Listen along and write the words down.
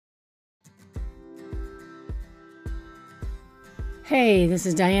Hey, this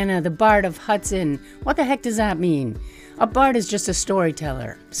is Diana, the Bard of Hudson. What the heck does that mean? A bard is just a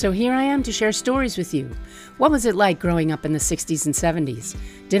storyteller. So here I am to share stories with you. What was it like growing up in the 60s and 70s?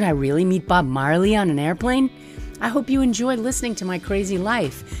 Did I really meet Bob Marley on an airplane? I hope you enjoy listening to my crazy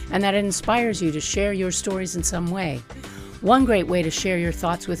life and that it inspires you to share your stories in some way. One great way to share your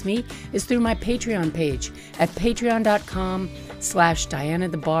thoughts with me is through my Patreon page at patreon.com/Diana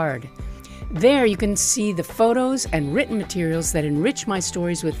the Bard. There you can see the photos and written materials that enrich my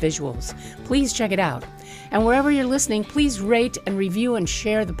stories with visuals. Please check it out. And wherever you're listening, please rate and review and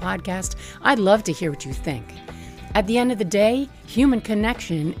share the podcast. I'd love to hear what you think. At the end of the day, human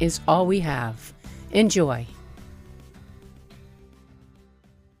connection is all we have. Enjoy.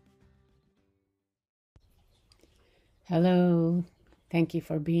 Hello. Thank you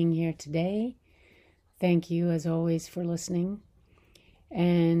for being here today. Thank you, as always, for listening.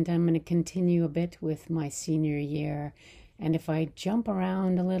 And I'm going to continue a bit with my senior year. And if I jump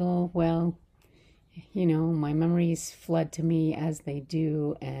around a little, well, my memories flood to me as they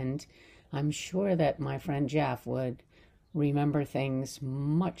do. And I'm sure that my friend Jeff would remember things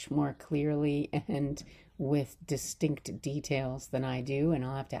much more clearly and with distinct details than I do. And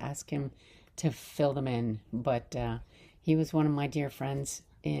I'll have to ask him to fill them in. But he was one of my dear friends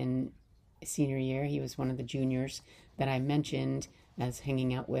in senior year. He was one of the juniors that I mentioned as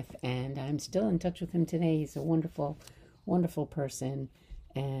hanging out with, and I'm still in touch with him today. He's a wonderful, wonderful person,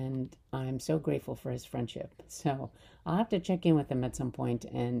 and I'm so grateful for his friendship. So I'll have to check in with him at some point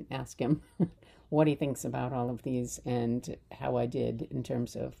and ask him what he thinks about all of these and how I did in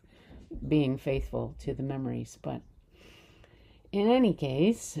terms of being faithful to the memories. But in any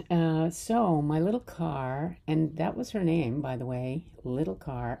case, so my little car, and that was her name, by the way, little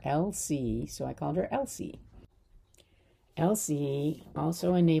car, Elsie, so I called her Elsie. Elsie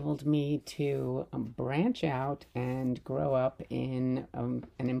also enabled me to branch out and grow up in an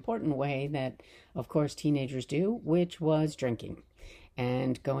important way that, of course, teenagers do, which was drinking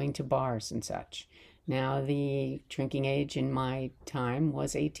and going to bars and such. Now, the drinking age in my time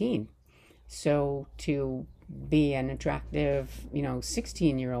was 18. So to be an attractive,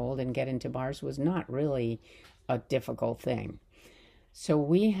 16-year-old and get into bars was not really a difficult thing. So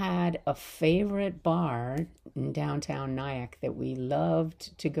we had a favorite bar in downtown Nyack that we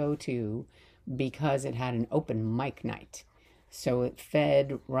loved to go to because it had an open mic night. So it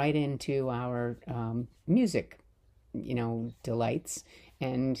fed right into our music, delights,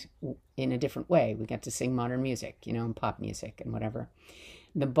 and in a different way. We got to sing modern music, and pop music and whatever.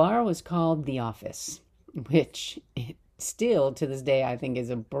 The bar was called The Office, which still to this day I think is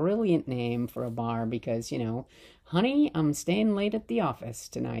a brilliant name for a bar because, honey, I'm staying late at the office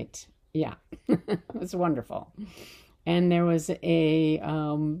tonight. Yeah, it was wonderful. And there was a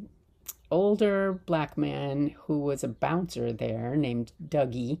older black man who was a bouncer there named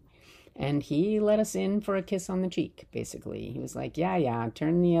Dougie, and he let us in for a kiss on the cheek, basically. He was like, yeah,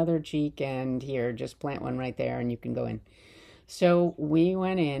 turn the other cheek and here, just plant one right there and you can go in. So we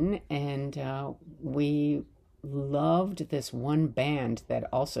went in and we loved this one band that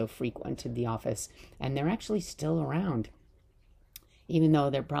also frequented the office, and they're actually still around, even though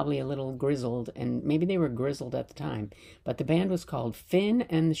they're probably a little grizzled, and maybe they were grizzled at the time. But the band was called Finn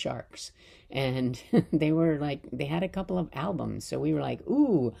and the Sharks, and they had a couple of albums, so we were like,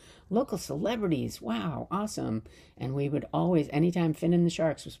 ooh, local celebrities, wow, awesome. And we would always, anytime Finn and the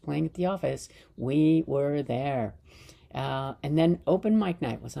Sharks was playing at the office, we were there. And then open mic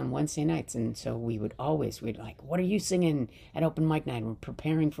night was on Wednesday nights. And so we'd like, what are you singing at open mic night? We're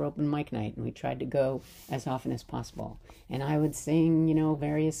preparing for open mic night. And we tried to go as often as possible. And I would sing,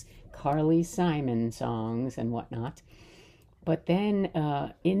 Various Carly Simon songs and whatnot. But then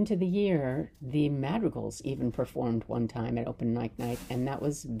into the year, the Madrigals even performed one time at open mic night. And that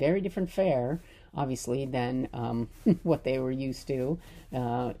was very different fare, obviously, than what they were used to.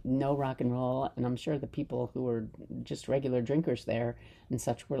 No rock and roll. And I'm sure the people who were just regular drinkers there and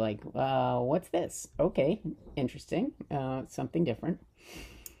such were like, what's this? Okay, interesting. Something different.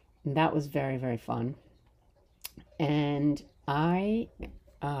 And that was very, very fun. And I,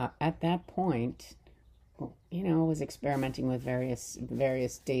 at that point, was experimenting with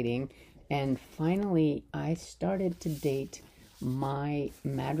various dating. And finally, I started to date my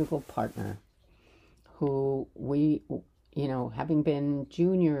Madrigal partner, who we, having been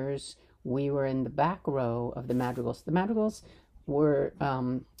juniors, we were in the back row of the Madrigals. The Madrigals were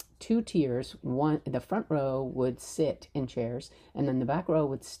two tiers. One, the front row would sit in chairs, and then the back row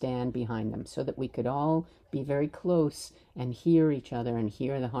would stand behind them so that we could all be very close and hear each other and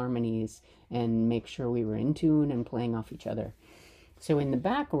hear the harmonies and make sure we were in tune and playing off each other. So in the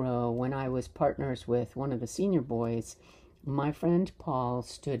back row, when I was partners with one of the senior boys, my friend Paul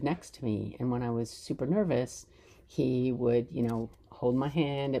stood next to me, and when I was super nervous, he would, hold my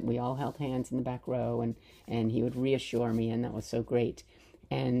hand, and we all held hands in the back row, and he would reassure me, and that was so great.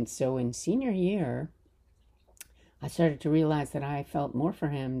 And so in senior year, I started to realize that I felt more for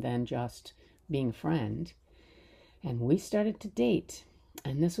him than just being a friend. And we started to date.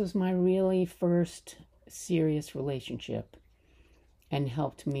 And this was my really first serious relationship and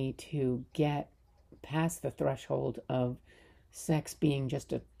helped me to get past the threshold of sex being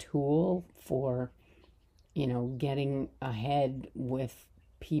just a tool for, getting ahead with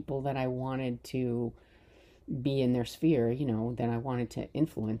people that I wanted to be in their sphere, that I wanted to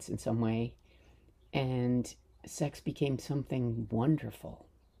influence in some way. And sex became something wonderful,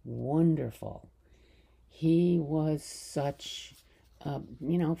 wonderful. He was such, for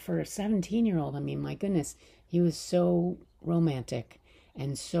a 17-year-old, I mean, my goodness, he was so romantic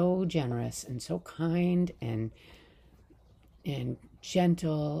and so generous and so kind and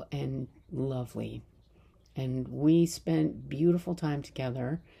gentle and lovely. And we spent beautiful time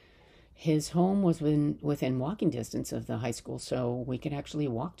together. His home was within walking distance of the high school, so we could actually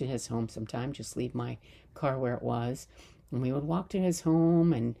walk to his home sometime, just leave my car where it was. And we would walk to his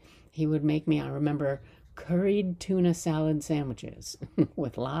home, and he would make me, I remember, curried tuna salad sandwiches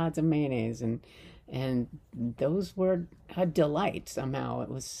with lots of mayonnaise, and those were a delight somehow. It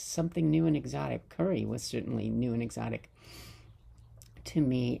was something new and exotic. Curry was certainly new and exotic to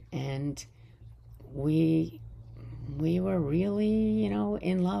me, and we were really,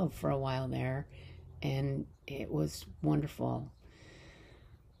 in love for a while there, and it was wonderful.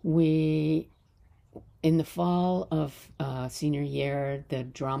 In the fall of senior year, the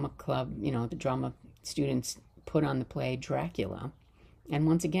drama club, the drama students put on the play Dracula. And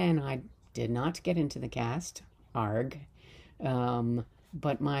once again, I did not get into the cast, arg.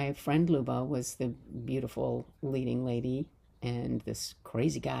 But my friend Luba was the beautiful leading lady, and this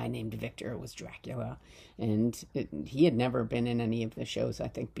crazy guy named Victor was Dracula. And he had never been in any of the shows, I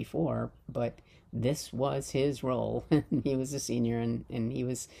think, before, but this was his role. He was a senior, and he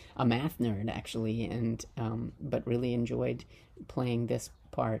was a math nerd, actually, and but really enjoyed playing this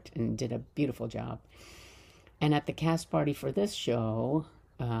part and did a beautiful job. And at the cast party for this show,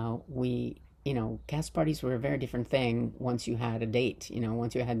 cast parties were a very different thing once you had a date,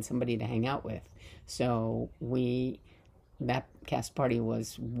 once you had somebody to hang out with. So that cast party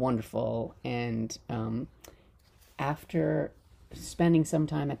was wonderful. And after spending some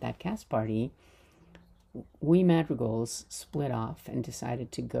time at that cast party, we Madrigals split off and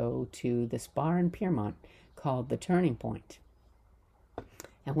decided to go to this bar in Piermont called The Turning Point.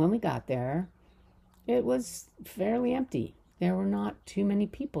 And when we got there, it was fairly empty. There were not too many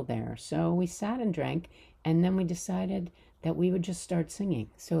people there. So we sat and drank, and then we decided that we would just start singing.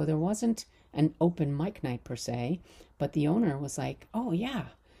 So there wasn't an open mic night per se, but the owner was like, "Oh yeah,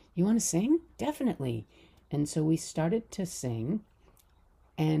 you want to sing? Definitely." And so we started to sing,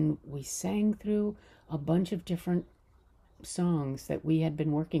 and we sang through a bunch of different songs that we had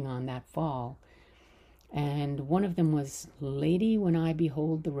been working on that fall. And one of them was Lady When I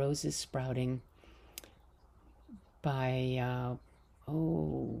Behold the Roses Sprouting by,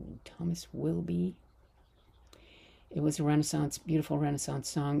 Thomas Wilby. It was a beautiful Renaissance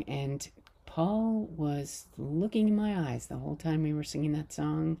song, and Paul was looking in my eyes the whole time we were singing that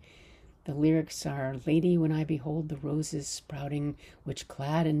song. The lyrics are, "Lady, when I behold the roses sprouting, which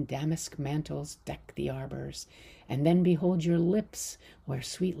clad in damask mantles deck the arbors, and then behold your lips where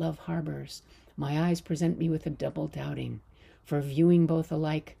sweet love harbors, my eyes present me with a double doubting. For viewing both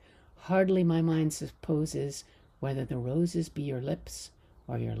alike, hardly my mind supposes whether the roses be your lips,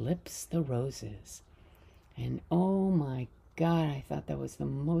 or your lips the roses." And oh my God, I thought that was the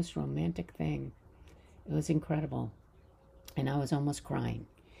most romantic thing. It was incredible. And I was almost crying.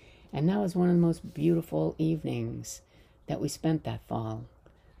 And that was one of the most beautiful evenings that we spent that fall.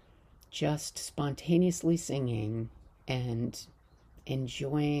 Just spontaneously singing and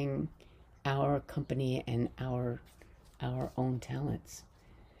enjoying our company and our own talents.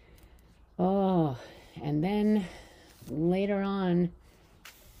 Oh, and then later on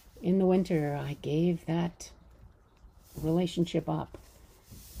in the winter, I gave that relationship up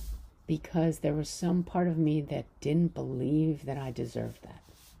because there was some part of me that didn't believe that I deserved that.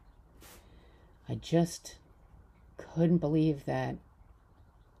 I just couldn't believe that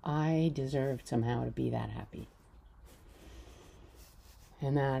I deserved somehow to be that happy.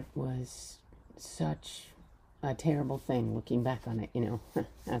 And that was such a terrible thing looking back on it,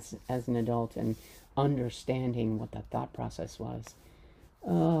 as an adult and understanding what that thought process was.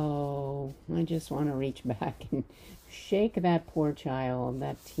 Oh, I just want to reach back and shake that poor child,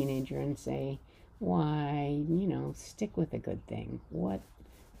 that teenager, and say, why, stick with a good thing. What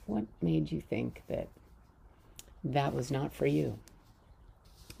made you think that that was not for you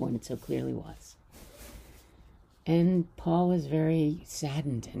when it so clearly was? And Paul was very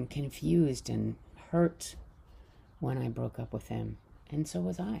saddened and confused and hurt when I broke up with him. And so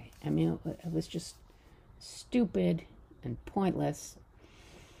was I. I mean, it was just stupid and pointless.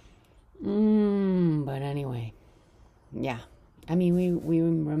 But anyway, yeah. I mean, we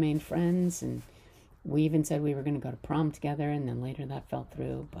remained friends, and we even said we were going to go to prom together, and then later that fell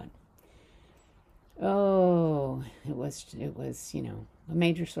through. But oh, it was a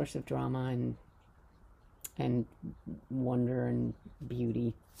major source of drama and wonder and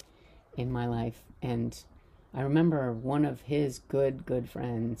beauty in my life. And I remember one of his good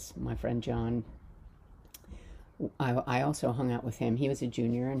friends, my friend John. I also hung out with him. He was a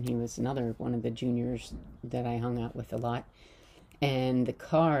junior, and he was another one of the juniors that I hung out with a lot. And the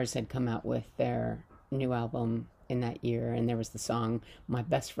Cars had come out with their new album in that year, and there was the song My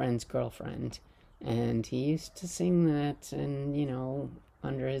Best Friend's Girlfriend. And he used to sing that, and,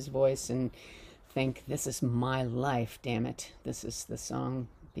 under his voice, and think, this is my life, damn it. This is the song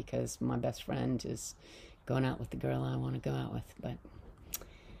because my best friend is going out with the girl I want to go out with. But,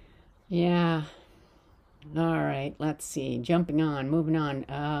 yeah. All right, let's see. Moving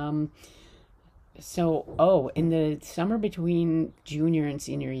on. In the summer between junior and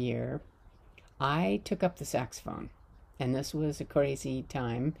senior year, I took up the saxophone. And this was a crazy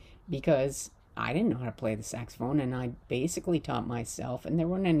time because I didn't know how to play the saxophone, and I basically taught myself, and there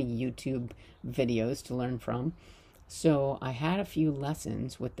weren't any YouTube videos to learn from. So I had a few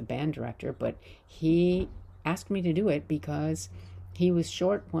lessons with the band director, but he asked me to do it because he was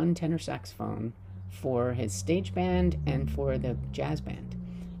short one tenor saxophone for his stage band and for the jazz band.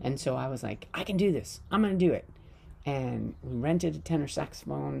 And so I was like, I can do this. I'm going to do it. And we rented a tenor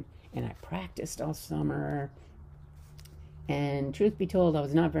saxophone, and I practiced all summer. And truth be told, I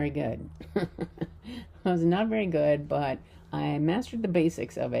was not very good. I was not very good, but I mastered the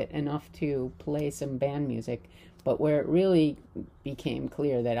basics of it enough to play some band music. But where it really became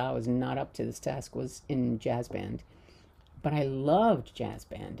clear that I was not up to this task was in jazz band. But I loved jazz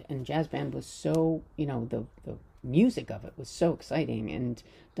band, and jazz band was so, the music of it was so exciting and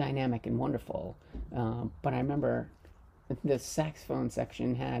dynamic and wonderful. But I remember the saxophone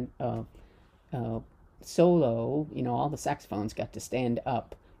section had a solo, all the saxophones got to stand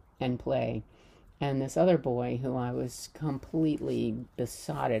up and play. And this other boy who I was completely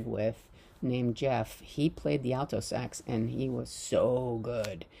besotted with, named Jeff, he played the alto sax, and he was so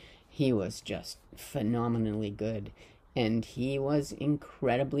good. He was just phenomenally good. And he was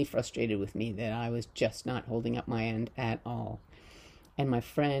incredibly frustrated with me that I was just not holding up my end at all. And my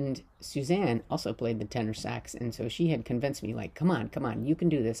friend Suzanne also played the tenor sax, and so she had convinced me, like, come on, you can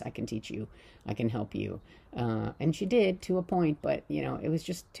do this. I can teach you. I can help you. And she did to a point, but, it was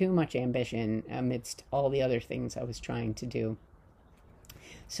just too much ambition amidst all the other things I was trying to do.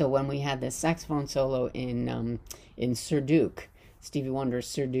 So when we had this saxophone solo in Sir Duke, Stevie Wonder's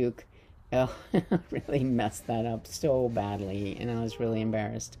Sir Duke, oh, really messed that up so badly, and I was really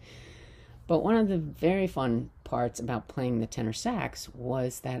embarrassed. But one of the very fun parts about playing the tenor sax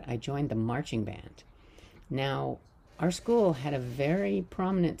was that I joined the marching band. Now, our school had a very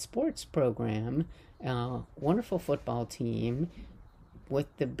prominent sports program, wonderful football team with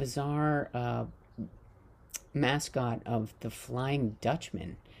the bizarre mascot of the Flying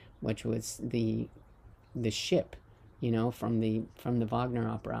Dutchman, which was the ship, from the Wagner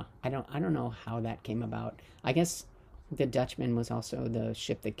opera. I don't know how that came about. I guess the Dutchman was also the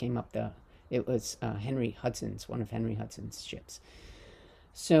ship that came up it was one of Henry Hudson's ships.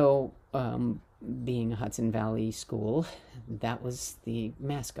 So, being a Hudson Valley school, that was the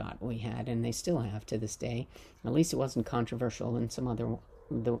mascot we had, and they still have to this day. At least it wasn't controversial in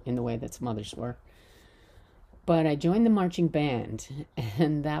in the way that some others were. But I joined the marching band,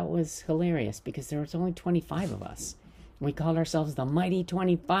 and that was hilarious because there was only 25 of us. We called ourselves the Mighty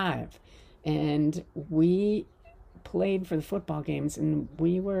 25, and we played for the football games, and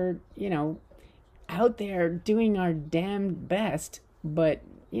we were, out there doing our damn best. But,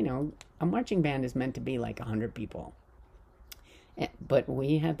 a marching band is meant to be like 100 people. But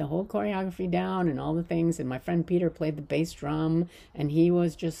we had the whole choreography down and all the things, and my friend Peter played the bass drum, and he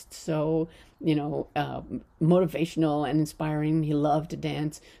was just so, motivational and inspiring. He loved to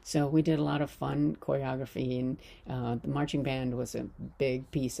dance, so we did a lot of fun choreography, and the marching band was a big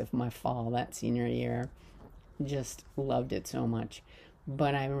piece of my fall that senior year. Just loved it so much.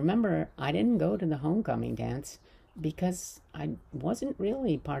 But I remember I didn't go to the homecoming dance because I wasn't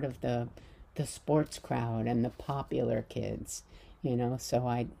really part of the sports crowd and the popular kids, so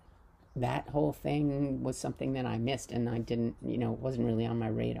I that whole thing was something that I missed, and I didn't, it wasn't really on my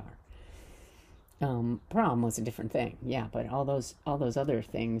radar. Prom was a different thing, yeah, but all those other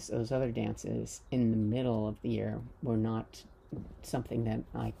things, those other dances in the middle of the year were not something that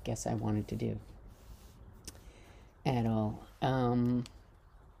I guess I wanted to do at all.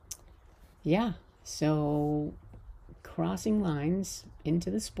 Yeah, so crossing lines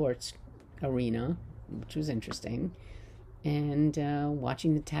into the sports arena, which was interesting, and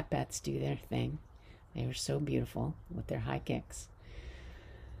watching the Tapettes do their thing. They were so beautiful with their high kicks.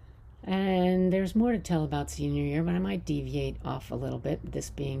 And there's more to tell about senior year, but I might deviate off a little bit,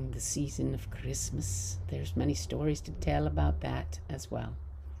 this being the season of Christmas. There's many stories to tell about that as well.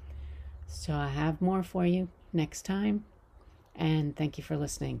 So I have more for you next time, and thank you for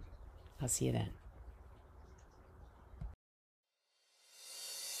listening. I'll see you then.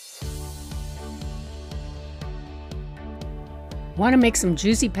 Want to make some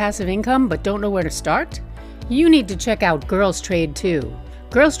juicy passive income but don't know where to start? You need to check out Girls Trade 2.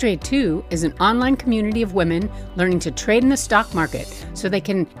 Girls Trade 2 is an online community of women learning to trade in the stock market so they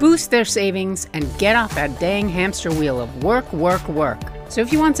can boost their savings and get off that dang hamster wheel of work, work, work. So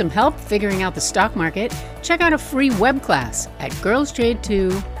if you want some help figuring out the stock market, check out a free web class at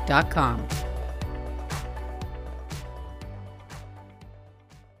girlstrade2.com.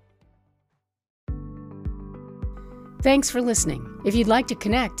 Thanks for listening. If you'd like to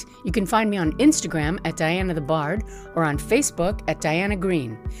connect, you can find me on Instagram at Diana the Bard or on Facebook at Diana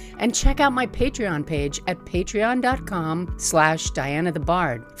Green. And check out my Patreon page at patreon.com/Diana the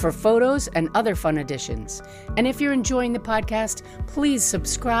Bard for photos and other fun additions. And if you're enjoying the podcast, please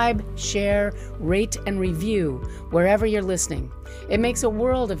subscribe, share, rate, and review wherever you're listening. It makes a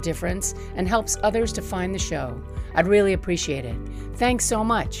world of difference and helps others to find the show. I'd really appreciate it. Thanks so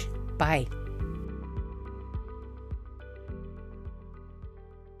much. Bye.